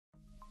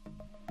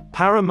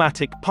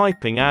ParaMatic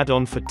piping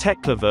add-on for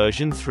Tekla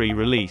version 3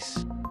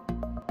 release.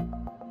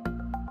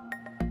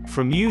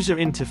 From user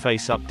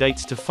interface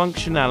updates to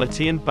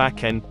functionality and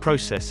backend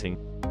processing,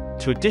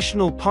 to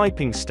additional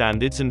piping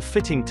standards and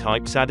fitting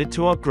types added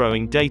to our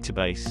growing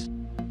database.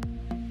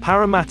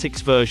 ParaMatic's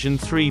version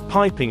 3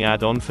 piping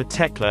add-on for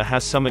Tekla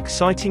has some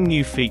exciting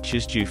new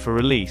features due for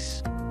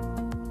release.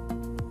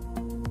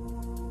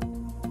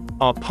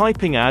 Our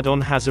piping add-on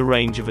has a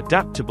range of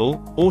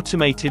adaptable,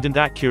 automated and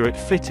accurate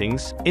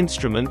fittings,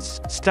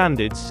 instruments,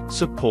 standards,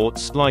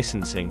 supports,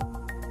 licensing,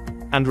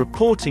 and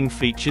reporting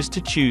features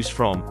to choose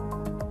from.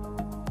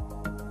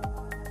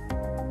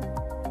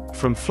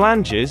 From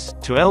flanges,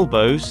 to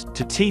elbows,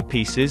 to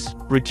T-pieces,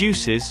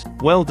 reduces,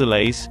 well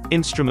delays,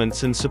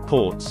 instruments and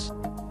supports.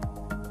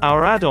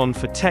 Our add-on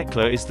for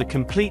Tekla is the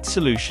complete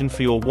solution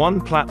for your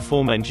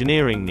one-platform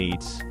engineering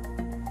needs.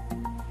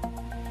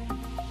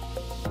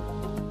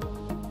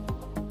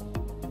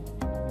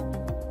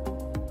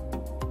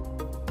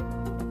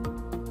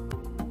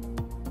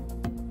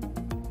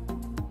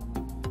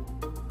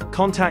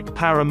 Contact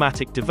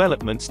ParaMatic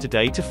Developments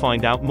today to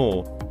find out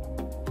more.